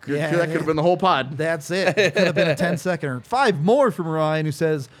 Yeah, That could have been the whole pod. That's it. It could have been a 10-second. 5 more from Ryan, who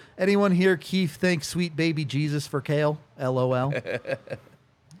says, "Anyone here, Keith, thanks sweet baby Jesus for Kale? LOL."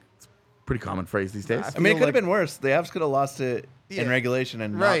 Pretty common phrase these days. I mean, it could have been worse. The Avs could have lost it in regulation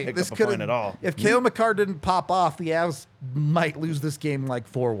and not picked up a point at all. If Kale McCarr didn't pop off, the Avs might lose this game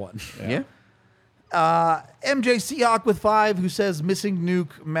 4-1. Yeah. MJ Seahawk with 5, who says, "Missing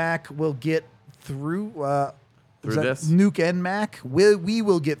Nuke Mac will get through." Through this? Nuke and Mac? We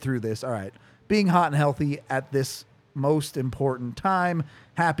will get through this. All right. Being hot and healthy at this most important time.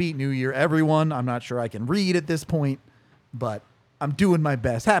 Happy New Year, everyone. I'm not sure I can read at this point, but I'm doing my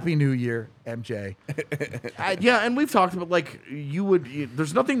best. Happy New Year, MJ. Yeah, and we've talked about,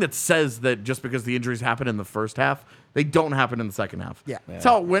 there's nothing that says that just because the injuries happen in the first half, they don't happen in the second half. Yeah. That's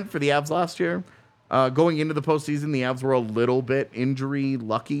how it went for the Avs last year. Going into the postseason, the Avs were a little bit injury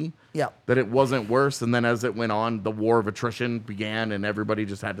lucky. Yeah. That it wasn't worse. And then as it went on, the war of attrition began, and everybody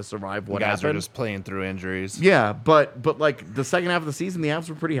just had to survive what guys happened. are just playing through injuries. Yeah, but the second half of the season, the Avs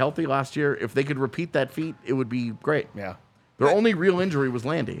were pretty healthy last year. If they could repeat that feat, it would be great. Yeah. Their only real injury was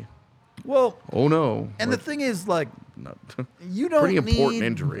Landy. Well, Oh no! and the thing is, No. you don't Pretty need, important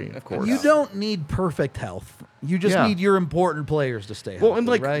injury, of course. You don't need perfect health. You just Yeah. need your important players to stay healthy. Well, and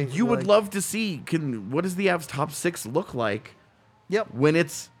right? you would love to see what does the Avs top 6 look like Yep. when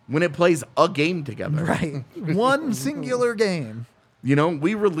it plays a game together. Right. One singular game. You know,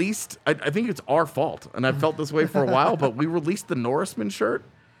 we released. I think it's our fault, and I've felt this way for a while. But we released the Norrisman shirt,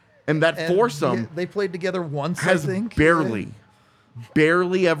 and that And foursome they played together once, has I think.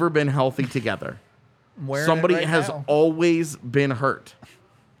 barely ever been healthy together. I'm wearing it Somebody right has now. always been hurt.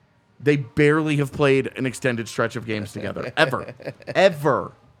 They barely have played an extended stretch of games together.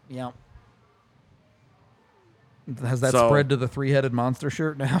 Ever. Yeah. Has that So- spread to the 3-headed monster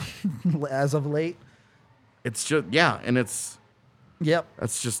shirt now, as of late? It's just, and it's Yep.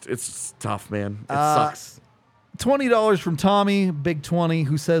 it's tough, man. It sucks. $20 from Tommy, Big 20,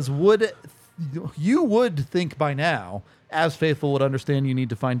 who says, you would think by now Avs faithful would understand you need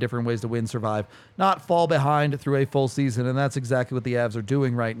to find different ways to win, survive, not fall behind through a full season, and that's exactly what the Avs are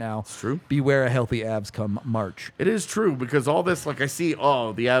doing right now. It's true. Beware a healthy Avs come March. It is true because all this, like I see, the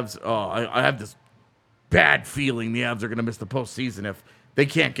Avs, I have this bad feeling the Avs are going to miss the postseason if they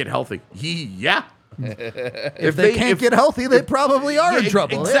can't get healthy. Yeah. If they can't get healthy, they probably are in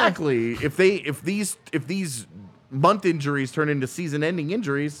trouble. Exactly. Yeah. If these month injuries turn into season-ending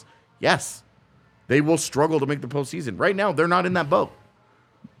injuries, yes, they will struggle to make the postseason. Right now, they're not in that boat.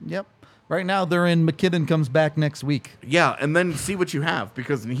 Yep. Right now, they're in. McKinnon comes back next week. Yeah, and then see what you have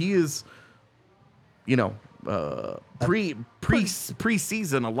because he is, preseason.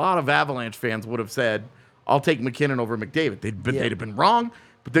 A lot of Avalanche fans would have said, "I'll take McKinnon over McDavid." They'd have been wrong,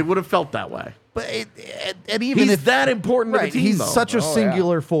 but they would have felt that way. But and even he's if that important to the team, he's though. such a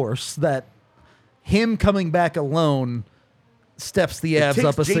singular force that him coming back alone steps the Avs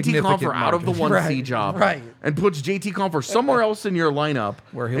up a significant JT Compher out of the 1C job, right, and puts JT Compher somewhere else in your lineup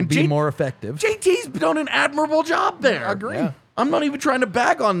where he'll be more effective. JT's done an admirable job there. I agree. Yeah. I'm not even trying to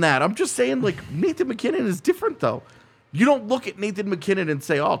bag on that. I'm just saying, Nathan McKinnon is different, though. You don't look at Nathan McKinnon and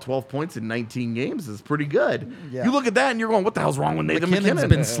say, 12 points in 19 games is pretty good. Yeah. You look at that and you're going, what the hell's wrong with Nathan McKinnon? McKinnon's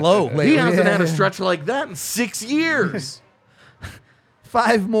been slow lately. He hasn't had a stretch like that in 6 years.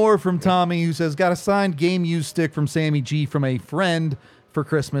 5 more from Tommy, who says, got a signed game-used stick from Sammy G from a friend for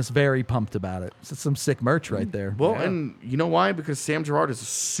Christmas. Very pumped about it. It's some sick merch right there. Well, and you know why? Because Sam Girard is a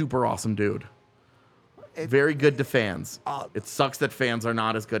super awesome dude. Very good to fans. It sucks that fans are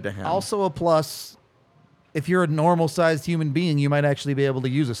not as good to him. Also a plus, if you're a normal-sized human being, you might actually be able to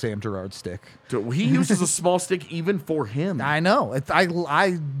use a Sam Girard stick. He uses a small stick even for him. I know.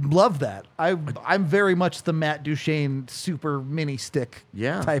 I love that. I'm very much the Matt Duchene super mini stick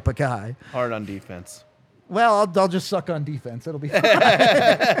type of guy. Hard on defense. Well, I'll just suck on defense. It'll be fine.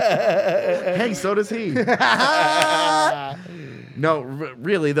 Hey, so does he. No,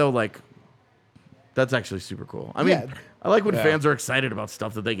 really, though, that's actually super cool. I mean, I like when fans are excited about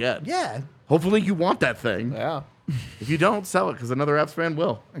stuff that they get. Yeah. Hopefully you want that thing. Yeah. If you don't, sell it because another Avs fan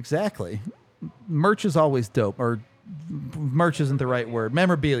will. Exactly. Merch is always dope. Or merch isn't the right word.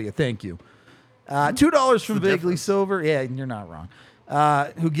 Memorabilia. Thank you. $2 from Vaguely Silver. Yeah, you're not wrong.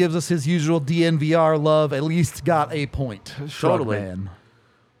 Who gives us his usual DNVR love. At least got a point. Totally. Man.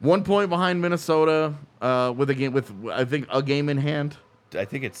 1 point behind Minnesota with I think a game in hand. I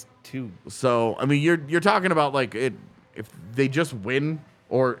think it's 2. So I mean, you're talking about if they just win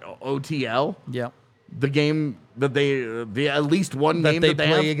or OTL. Yeah. The game that the at least one game that they play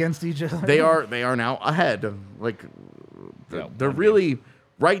have against each other. They are now ahead. They're really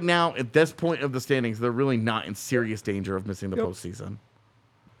right now at this point of the standings. They're really not in serious danger of missing the postseason.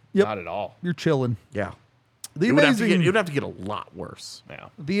 Yep. Not at all. You're chilling. Yeah. It would have to get a lot worse. Yeah.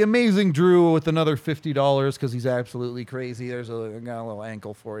 The amazing Drew with another $50 because he's absolutely crazy. Got a little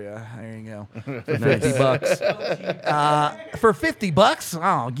ankle for you. There you go. For $50. For $50?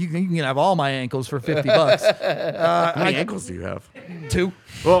 Oh, you can have all my ankles for $50. How many ankles do you have? 2.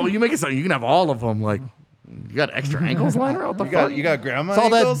 Well, you make it sound you can have all of them. You got extra ankles lying around? What the fuck? You got grandma It's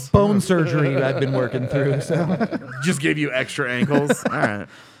all ankles? that bone surgery I've been working through. So. Just gave you extra ankles? All right.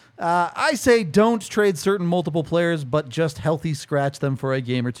 I say don't trade certain multiple players, but just healthy scratch them for a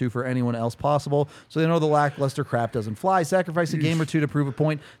game or 2 for anyone else possible so they know the lackluster crap doesn't fly. Sacrifice a game or 2 to prove a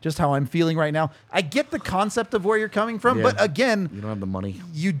point, just how I'm feeling right now. I get the concept of where you're coming from, but again... You don't have the money.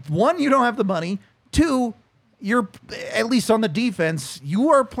 You don't have the money. 2, you're, at least on the defense,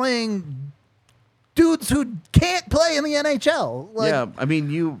 you are playing dudes who can't play in the NHL. Yeah, I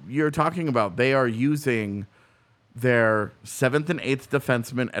mean, you're talking about they are using... their 7th and 8th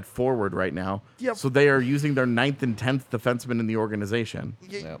defenseman at forward right now. Yep. So they are using their 9th and 10th defenseman in the organization.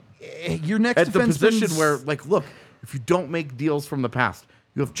 Your next at the position where, look, if you don't make deals from the past,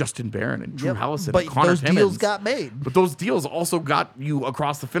 you have Justin Barron and Drew Howison and Connor those Timmins. deals got made. But those deals also got you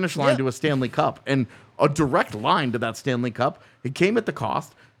across the finish line to a Stanley Cup and a direct line to that Stanley Cup. It came at the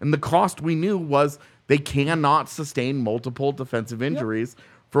cost, and the cost we knew was they cannot sustain multiple defensive injuries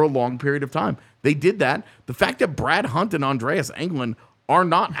for a long period of time. They did that. The fact that Brad Hunt and Andreas Englund are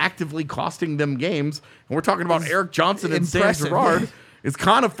not actively costing them games, and we're talking about Eric Johnson and Sam Girard, is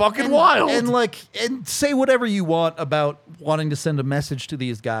kind of fucking wild. And say whatever you want about wanting to send a message to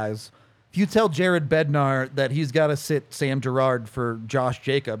these guys. If you tell Jared Bednar that he's got to sit Sam Girard for Josh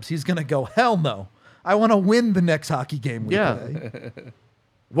Jacobs, he's going to go, hell no. I want to win the next hockey game we play.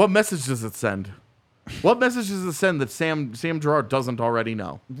 What message does it send? What message does it send that Sam Girard doesn't already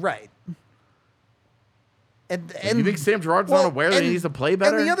know? Right. And you think Sam Girard's not aware that he needs to play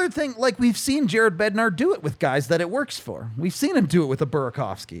better? And the other thing, we've seen Jared Bednar do it with guys that it works for. We've seen him do it with a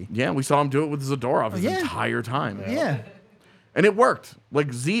Burakovsky. Yeah, we saw him do it with Zadorov his entire time. Yeah. And it worked.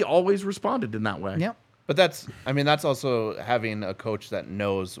 Like Z always responded in that way. Yep. But that's also having a coach that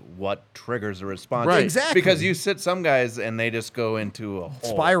knows what triggers a response. Right. Exactly. Because you sit some guys and they just go into a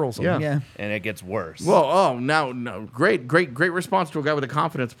hole. Spirals them. Yeah. Yeah. And it gets worse. Well, no, great response to a guy with a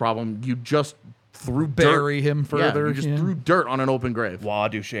confidence problem. You just threw Bury dirt. him further. Yeah, you just threw dirt on an open grave. Wah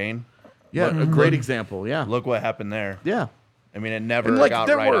Duchesne. Yeah, a great example. Yeah, Look what happened there. yeah. I mean, it never And like got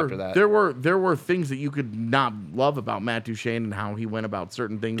there right were after that. there were things that you could not love about Matt Duchesne and how he went about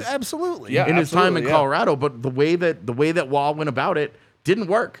certain things Absolutely. Yeah. in his time in absolutely, yeah. Colorado, but the way that Wall went about it didn't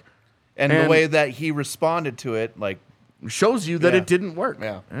work. and the way that he responded to it, like, Shows you that Yeah. it didn't work.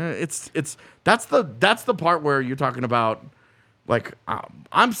 Yeah. It's that's the part where you're talking about like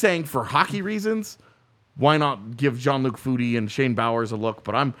I'm saying for hockey reasons, why not give Jean-Luc Foudy and Shane Bowers a look?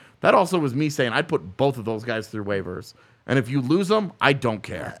 But that also was me saying I'd put both of those guys through waivers. And if you lose them, I don't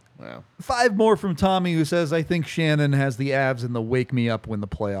care. well, 5 more from Tommy, who says, I think Shannon has the Avs in the wake me up when the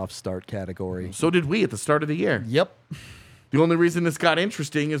playoffs start category. So did we at the start of the year. Yep. The only reason this got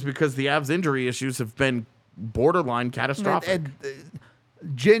interesting is because the Avs injury issues have been borderline catastrophic. And,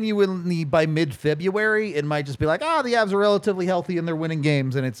 genuinely, by mid-February, it might just be like, the Avs are relatively healthy and they're winning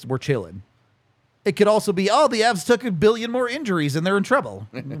games and we're chilling. It could also be, the Avs took a billion more injuries and they're in trouble.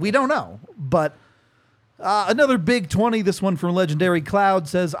 We don't know. But another big 20, this one from Legendary Cloud,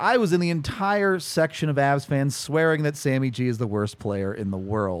 says, I was in the entire section of Avs fans swearing that Sammy G is the worst player in the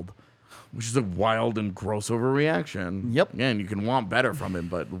world. Which is a wild and gross overreaction. Yep. Again, you can want better from him,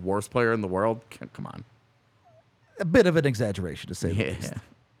 but the worst player in the world? Come on. A bit of an exaggeration, to say the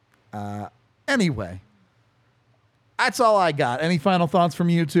Yeah. least. Anyway, that's all I got. Any final thoughts from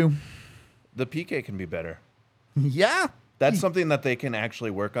you two? the PK can be better. Yeah, That's something that they can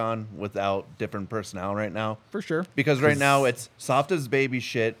actually work on without different personnel right now. for sure. Because right now it's soft as baby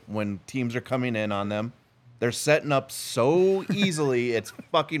shit when teams are coming in on them. They're setting up so easily, it's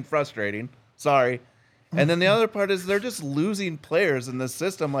fucking frustrating. Sorry. And then the other part is they're just losing players in this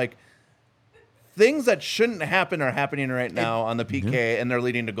system. Like, things that shouldn't happen are happening right now on the PK, and they're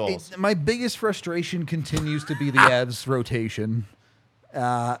leading to goals. My biggest frustration continues to be the Avs rotation.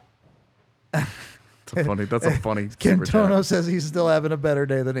 That's a funny super chat. Cantono says he's still having a better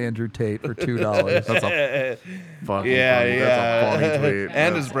day than Andrew Tate for $2. That's a fucking Yeah, funny. yeah. That's a funny tweet.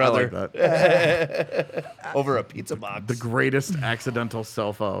 And his brother. I like that. Over a pizza box. The greatest accidental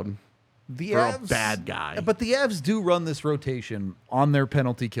cell phone. The For a bad guy. But the Avs do run this rotation on their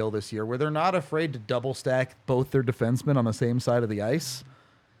penalty kill this year where they're not afraid to double stack both their defensemen on the same side of the ice.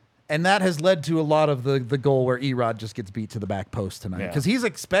 And that has led to a lot of the goal where Erod just gets beat to the back post tonight. Yeah. Because he's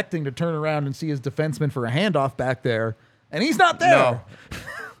expecting to turn around and see his defenseman for a handoff back there, and he's not there. No.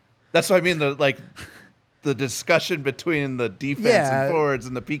 That's what I mean. The discussion between the defense Yeah. and forwards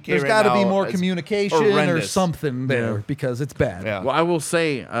and the PK There's right got to be now more is communication or horrendous. something there because it's bad. Yeah. Well, I will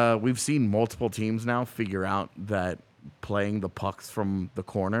say we've seen multiple teams now figure out that playing the pucks from the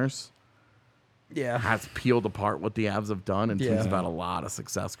corners Yeah. has peeled apart what the Avs have done, and teams Yeah. have had a lot of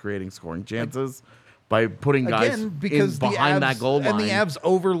success creating scoring chances by putting guys Again, because behind that goal line. and the Avs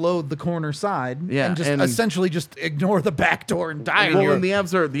overload the corner side, Yeah, and just and- essentially just ignore the back door and die. Well, and the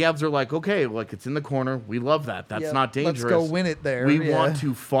Avs are like, okay, like it's in the corner. We love that. That's Yep, not let's dangerous. go win it there, We yeah. want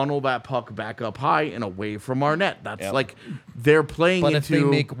to funnel that puck back up high and away from our net. That's Yep. like they're playing But into if they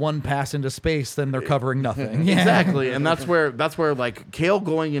make one pass into space, then they're covering nothing. Yeah. exactly, and that's where like Kale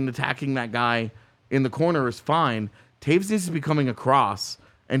going and attacking that guy in the corner is fine. Taves needs to be coming across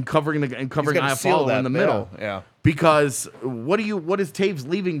and covering gotta seal Iafallo that, in the middle. yeah. Because what is Taves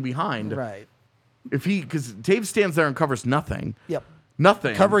leaving behind? Right. Because Taves stands there and covers nothing. Yep.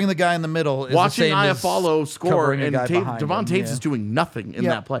 Nothing. Covering the guy in the middle is Watching the same as Iafallo score covering a and guy behind Devon him, Taves yeah. is doing nothing in Yeah,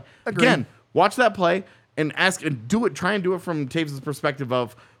 that play. agreed. Again, watch that play and ask and do it. Try and do it from Taves' perspective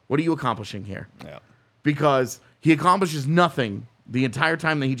of what are you accomplishing here? Yeah. Because he accomplishes nothing the entire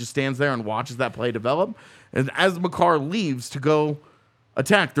time that he just stands there and watches that play develop. And as Makar leaves to go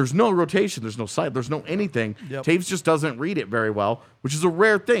attack, there's no rotation, there's no sight, there's no anything. Yep. Taves just doesn't read it very well, which is a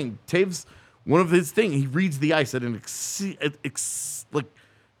rare thing. Taves, one of his thing, he reads the ice at an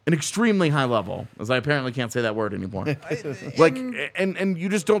extremely high level, as I apparently can't say that word anymore. And you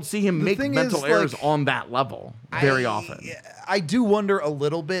just don't see him make thing mental is, errors like, on that level very often. I do wonder a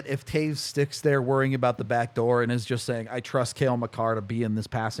little bit if Taves sticks there worrying about the back door and is just saying, I trust Kale McCarr to be in this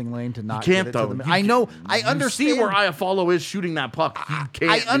passing lane to not Can't get it though. to the You I know. I You understand. see where Iafallo is shooting that puck. He can't do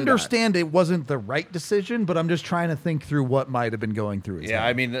I that. understand it wasn't the right decision, but I'm just trying to think through what might have been going through his Yeah, head.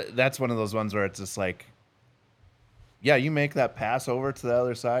 I mean, that's one of those ones where it's just like, yeah, you make that pass over to the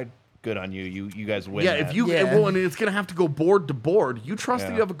other side, good on you. You guys win. Yeah, that. if you Yeah. well, and it's gonna have to go board to board. You trust that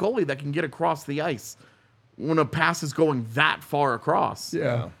Yeah. you have a goalie that can get across the ice when a pass is going that far across.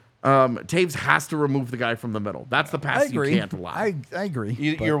 Yeah. Taves has to remove the guy from the middle. That's the I pass you agree. can't allow. I agree.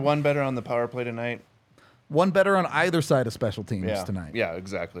 You're one better on the power play tonight. One better on either side of special teams Yeah. tonight. Yeah,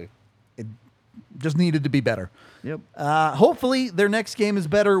 exactly. Just needed to be better. Yep. Hopefully their next game is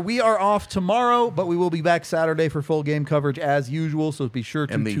better. We are off tomorrow, but we will be back Saturday for full game coverage as usual. So be sure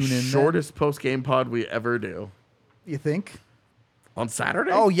to And the tune in. shortest post-game pod we ever do. You think? On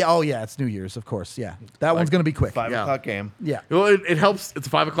Saturday? Oh yeah. It's New Year's, of course. Yeah, that one's gonna be quick. 5 Yeah. o'clock game. Yeah. Well, it helps. It's a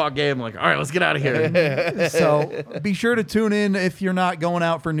 5 o'clock game. Like, all right, let's get out of here. So be sure to tune in if you're not going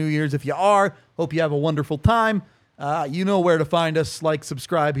out for New Year's. If you are, hope you have a wonderful time. You know where to find us. Like,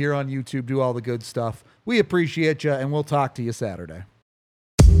 subscribe here on YouTube. Do all the good stuff. We appreciate you, and we'll talk to you Saturday.